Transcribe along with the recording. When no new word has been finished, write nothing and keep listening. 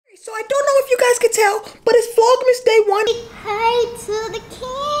So I don't know if you guys can tell, but it's Vlogmas Day 1. Hi to the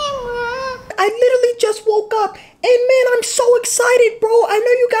camera. I literally just woke up, and man, I'm so excited, bro. I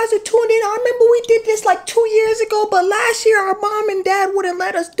know you guys are tuned in. I remember we did this like 2 years ago, but last year our mom and dad wouldn't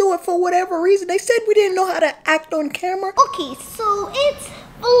let us do it for whatever reason. They said we didn't know how to act on camera. Okay, so it's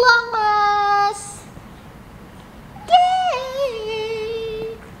Vlogmas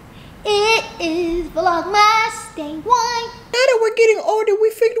Day. It is Vlogmas Day 1. Now that we're getting older,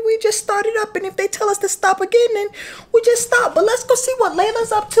 we figured we just started up, and if they tell us to stop again, then we just stop. But let's go see what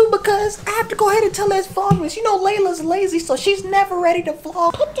Layla's up to, because I have to go ahead and tell her it's Vlogmas. You know Layla's lazy, so she's never ready to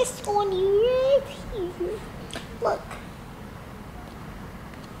vlog. Put this on you right here. Look.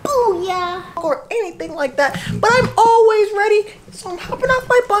 Booyah. Or anything like that. But I'm always ready, so I'm hopping off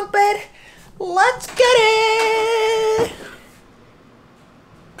my bunk bed. Let's get it.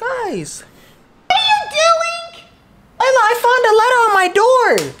 Guys. What are you doing? Layla, I found a letter on my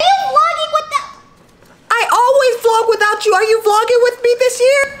door. Are you vlogging without? I always vlog without you. Are you vlogging with me this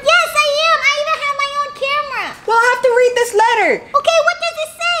year? Yes, I am. I even have my own camera. Well, I have to read this letter. Okay, what does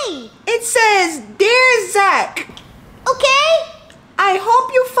it say? It says, Dear Zach, Okay. I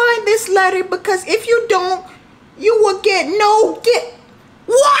hope you find this letter, because if you don't, you will get no gift.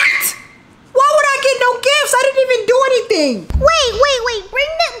 What? Why would I get no gifts? I didn't even do anything. Wait.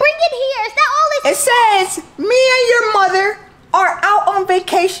 Bring it here. Is that all It says, me and your mother are out on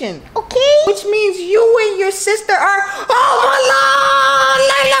vacation. Okay. Which means you and your sister are home alone.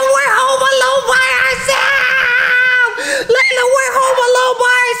 Layla, we're home alone by ourselves. Layla, we're home alone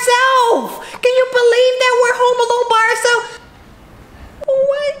by ourselves. Can you believe that we're home alone by ourselves? Oh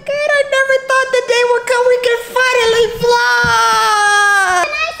my God, I never thought the day would come we can finally vlog.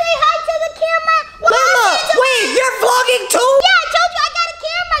 Can I say hi to the camera? Layla, wait, you're vlogging too? Yeah, I told you I got a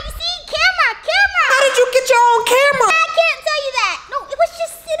camera. You see? Camera. How did you get your own camera? I can't tell you that. No, it was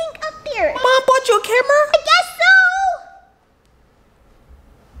just sitting up there. Mom bought you a camera? I guess so.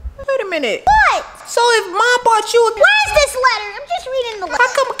 Wait a minute. What? So if Mom bought you a... Where is this letter? I'm just reading the letter. How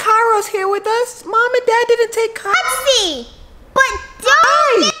come Cairo's here with us? Mom and Dad didn't take Cairo. Let's see. But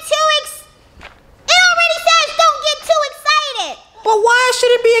don't get too It already says don't get too excited. But why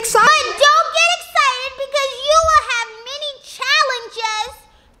should it be exciting? But don't get excited, because you will have many challenges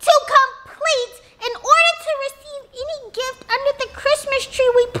to complete in order to receive any gift under the Christmas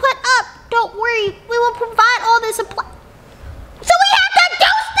tree we put up. Don't worry, we will provide all the supply. So we have to do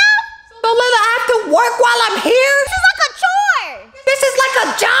stuff? So Layla, I have to work while I'm here? This is like a chore. This is like a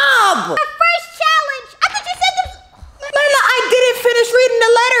job. Our first challenge. I thought you said this. Layla, I didn't finish reading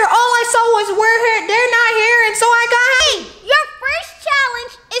the letter. All I saw was we're here, they're not here, and so I got Hey, your first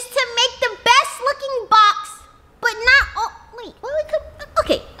challenge is to make the best looking box, but not wait, well, we could,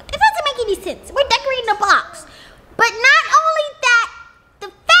 okay, it doesn't make any sense. We're decorating the box. But not only that, the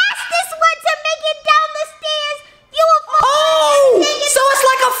fastest one to make it down the stairs, you will fall. Oh, so it's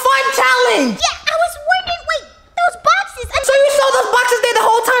like a fun challenge. Yeah, I was wondering, wait, those boxes. So you saw those boxes there the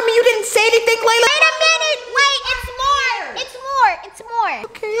whole time and you didn't say anything, Layla? Wait a minute, wait, it's more. It's more.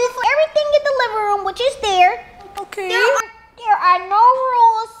 Okay. Everything in the living room, which is there. Okay. There are no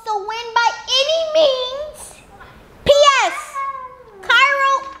rules to win by any means. P.S.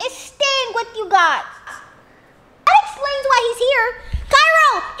 Cairo is staying with you guys. That explains why he's here. Cairo,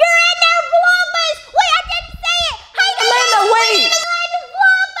 you're in there, Vlogmas. Wait, I didn't say it. How you gonna Layla, wait.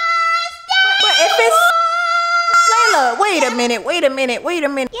 Vlogmas? But if it's... Layla, wait a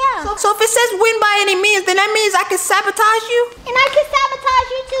minute. Yeah. So if it says win by any means, then that means I can sabotage you? And I can sabotage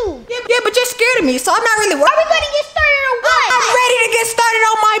you too. Yeah, but you're scared of me, so I'm not really worried. Are we gonna get started or what? I'm ready to get started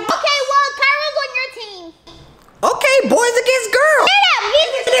on my... Okay, well, Cairo's on your team. Okay, boys against girls.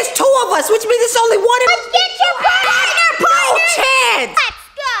 There's two of us, which means it's only one of us. Let's get your partner. No chance. Let's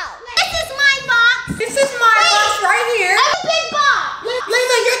go. This is my box. This is my box right here. I'm a big box.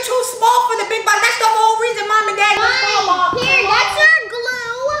 Layla, you're too small for the big box. That's the whole reason Mom and Dad use small box. Here, that's our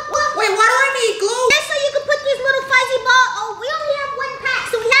glue. Wait, why do I need glue? That's so you can put these little fuzzy balls. Oh, we only have one pack,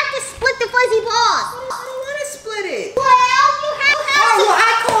 so we have to split the fuzzy balls. I don't want to split it. Well, you have to. Oh, well,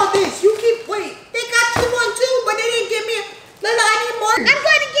 I call this. You keep... Wait, they got 2 on 2, but they didn't give me... Layla, I need more. I'm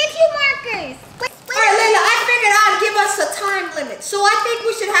going to give you markers. Alright, Layla, I figured I'd give us a time limit. So I think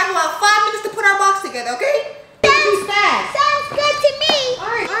we should have about 5 minutes to put our box together, okay? Sounds good to me.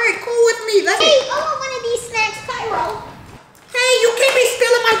 Alright, cool with me. Let's... Hey, I want one of these snacks, Cairo. Hey, you can't be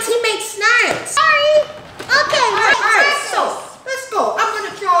stealing my teammates' snacks. Sorry. Okay. Alright, so let's go. I'm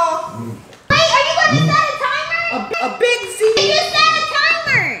gonna draw... Wait, are you going to set a timer? a big Z. You set a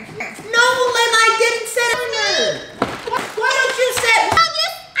timer. No, Layla, I didn't set it. Why don't you set...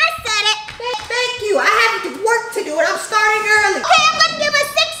 I said it. Thank you. I have work to do and I'm starting early. Okay, I'm going to give us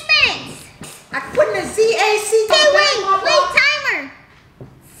 6 minutes.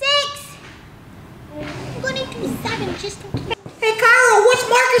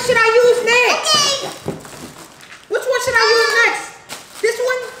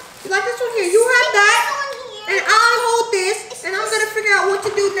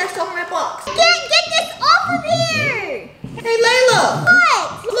 box. I can't get this off of here. Hey, Layla.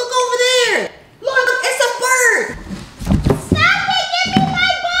 What? Look over there. Look, it's a bird. Stop it! Give me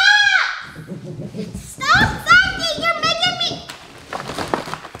my box! Stop it! You're making me.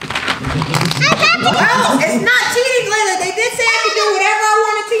 I have to. Well, it's not cheating, Layla. They did say I could do whatever I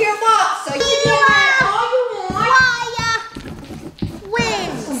wanted to your box, so you can add all you want. Raya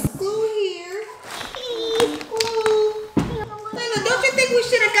wins. Glue here. Glue. Layla, don't you think we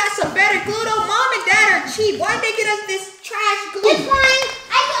should have got some better glue though? Mom and Dad are cheap. Why'd they get us this trash glue? It's fine.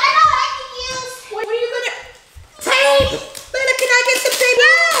 I know what I can use. What are you gonna tape? Layla, can I get some tape?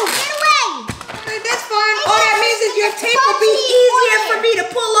 No, get away. Okay, that's fine. All that means is your tape will be easier for me to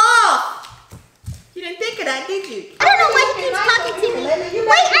pull off. You didn't think of that, did you? I don't know why he keeps talking to me.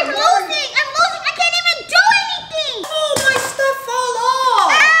 Wait, I'm losing. I can't even do anything. Oh, my stuff fall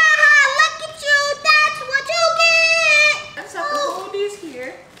off. Ah, look at you. That's what you get. I just have to hold these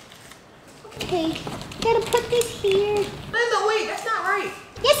here. Okay, gotta put this here. Layla, wait, that's not right.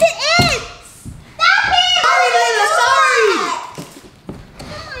 Yes, it is. Stop it. Sorry, Layla, sorry.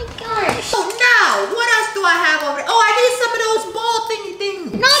 Oh my gosh. So now, what else do I have over there? Oh, I need some of those ball thingy things.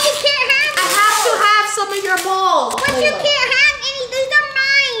 No, you can't have I have to have some of your balls. But you can't have any. These are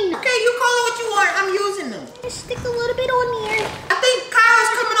mine. Okay, you call it what you want. I'm using them. Just stick a little bit on here. I think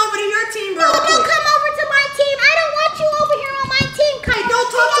Kyra's coming over to your team, bro. No, don't come over to my team. I don't want you over here on my team. Hey, don't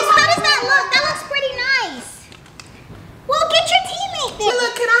talk to How my does that look? That looks pretty nice. Well, get your teammate then. Layla,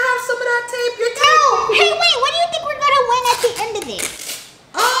 can I have some of that tape? Your tape. No. Hey, wait. What do you think we're gonna win at the end of this?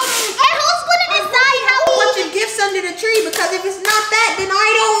 And who's gonna decide how we? Bunch of gifts under the tree, because if it's not that, then I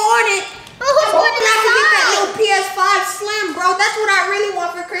don't want it. But who's gonna I can get that decide? little PS5 Slim, bro. That's what I really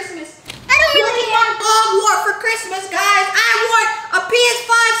want for Christmas. I don't What really do my dog want for Christmas, guys? I want a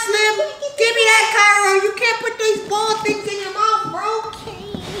PS5 Slim. Give me that, Cairo. You can't put these ball things in your mouth, bro.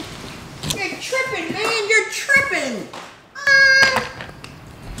 You're tripping, man. You're tripping.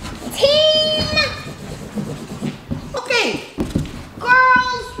 Team Okay.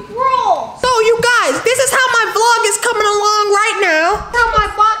 girls roll. So, you guys, this is how my vlog is coming along right now. How my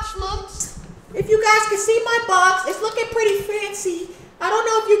box looks. If you guys can see my box, it's looking pretty fancy. I don't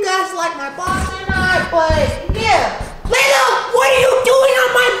know if you guys like my box or not, but yeah. Layla, what are you doing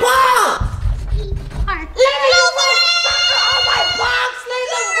on my box? Layla, you put sucker on my box,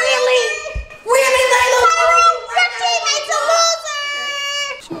 Layla. Really? Really, Layla? Your teammate's a loser.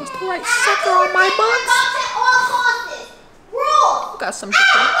 She wants to write sucker on my box. At all costs. Roll. Got some Wait.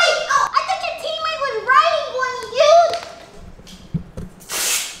 Oh, I thought your teammate was writing on you.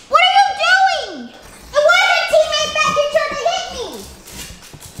 What are you doing? And why is your teammate back here trying to hit me?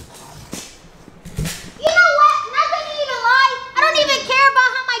 You know what? Not gonna even lie. I don't even care about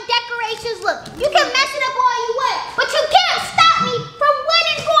how my decorations look. You can mess it up all you want, but you can't stop me from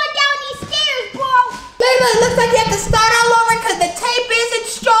winning going down these stairs, bro. Layla, it looks like you have to start all over because the tape isn't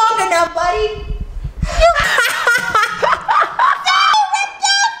strong enough, buddy.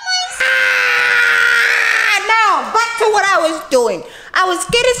 Now, back to what I was doing. I was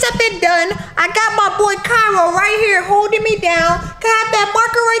getting something done. I got my boy Cairo right here holding me down. Can I have that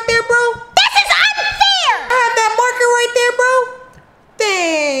marker right there, bro? This is unfair. I have that marker right there, bro.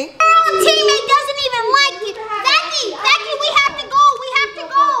 Dang. Our own teammate doesn't even like you. Becky, we have to go.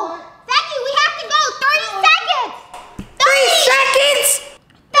 Becky, we have to go. 30 seconds. 3 seconds.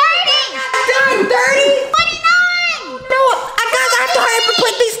 30. Done. 30. 29. No, I have to hurry up and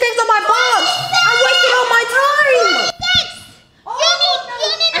put these things on my box. I wasted all my time. 26. You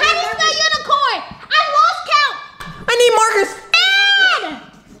need how do you spell unicorn? I lost count. I need markers. 10.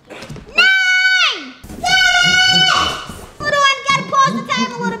 9. 8. Hold on, gotta pause the time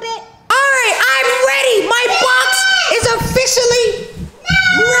a little bit. All right, I'm ready. My box is officially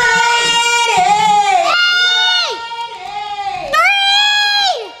ready. 3.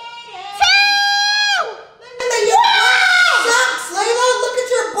 2. Your box sucks, Layla. Look at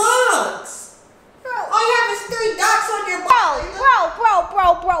your box. All you have is 3 dots on your box.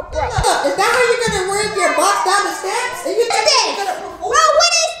 Bro. Layla, is that how you're gonna rig your box down the steps? Are you Bro,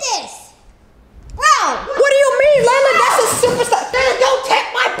 what is this? Bro. What do you mean, Layla? That's a superstar. Layla, don't take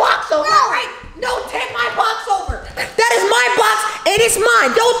my box over. No. All right? Don't take my box over. That is my box and it's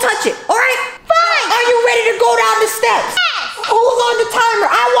mine. Don't touch it. All right? Fine. Are you ready to go down the steps? Yes. Who's on the timer?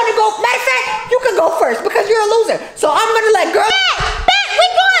 I want to go. Matter of fact, you can go first because you're a loser. So I'm gonna let girl. Bet, we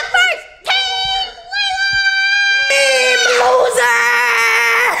going first. Team Layla. Team loser.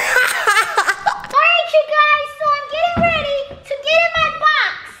 Alright, you guys, so I'm getting ready to get in my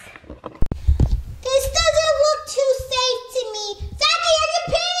box. This doesn't look too safe to me. Zaki, are you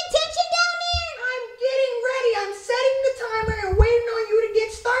paying attention down here? I'm getting ready. I'm setting the timer and waiting on you to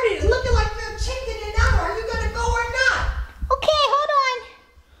get started. It's looking like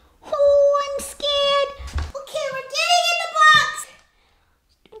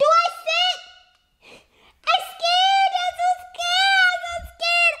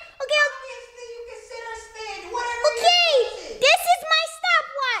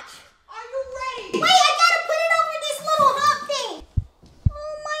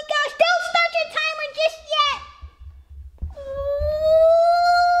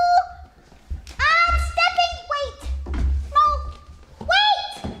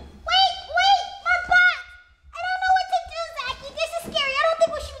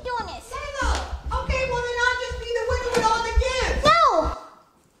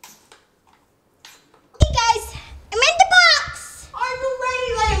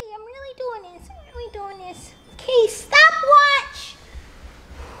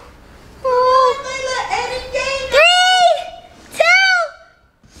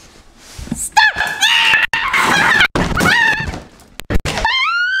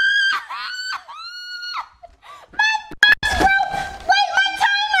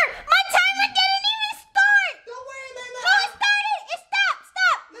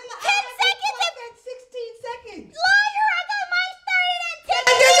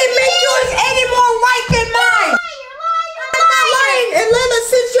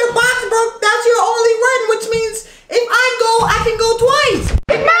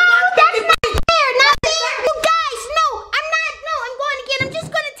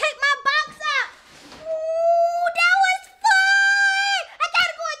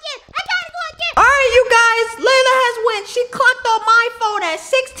and she clocked on my phone at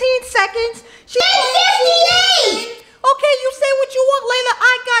 16 seconds. She 58! Okay, you say what you want, Layla.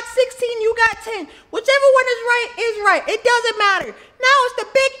 I got 16, you got 10. Whichever one is right. It doesn't matter. Now it's the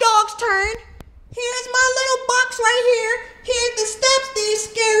big dog's turn. Here's my little box right here. Here's the steps. There's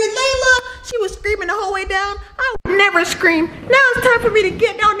scary Layla. She was screaming the whole way down. I would never scream. Now it's time for me to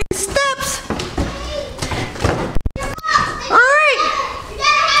get down these steps. All right. You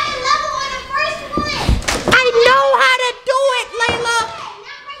gotta have a level on the first one. I know how to do it, Layla.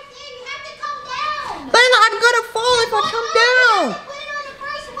 Not right there. You have to come down. Layla, I'm gonna fall if I come down. Put it on the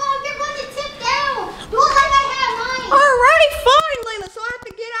first one. You're going to tip down. Do it like I have mine. Alrighty, fine, Layla. So I have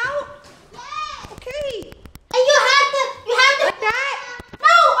to get out? Yes. Okay. And you have to. Like that?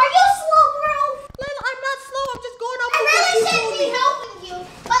 No, are you slow, bro? Layla, I'm not slow. I'm just going up I with what really you should told be me. helping you,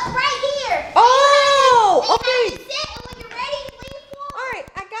 but right here. Oh, And okay. you have to sit, and when you're ready, you lean forward. Alright,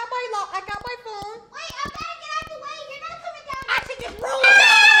 I got my phone. Wait, I gotta get out the way. You're not coming down. I should just roll it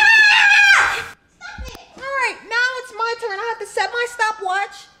down. Stop it. Alright, now it's my turn. I have to set my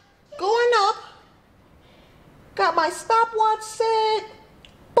stopwatch. Going up. Got my stopwatch set.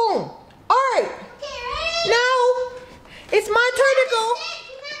 Boom. Alright. Okay, ready? Now it's my turn to go. Sit,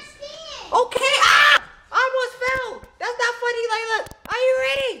 do not stand. Okay. Ah! I almost fell. That's not funny, Layla. Are you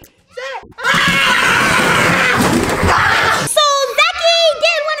ready? Set. Ah! So, Becky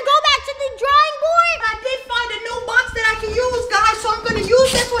didn't want to go back to the drawing board? I did find a new box that I can use, guys, so I'm gonna use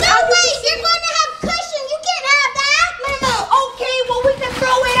this one. No, wait, you're going to have cushion. You can't have that. Layla, okay, well we can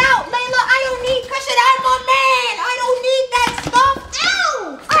throw it out. Layla, I don't need cushion. I'm a man. I don't need that stuff.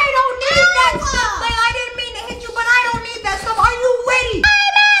 Ow. I don't need that stuff. Layla, I didn't mean to hit you, but I don't need that stuff. Are you ready?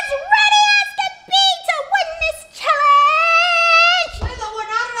 I'm as ready as can be to win this challenge. Layla, well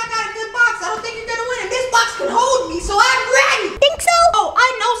now that I got a good box, I don't think you're gonna win. And this box can hold me, so I'm ready. Think so? Oh, I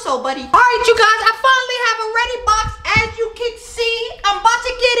know so, buddy. All right, you guys, I finally have a ready box. As you can see, I'm about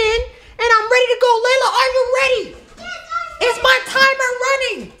to get in, and I'm ready to go. Layla, are you ready?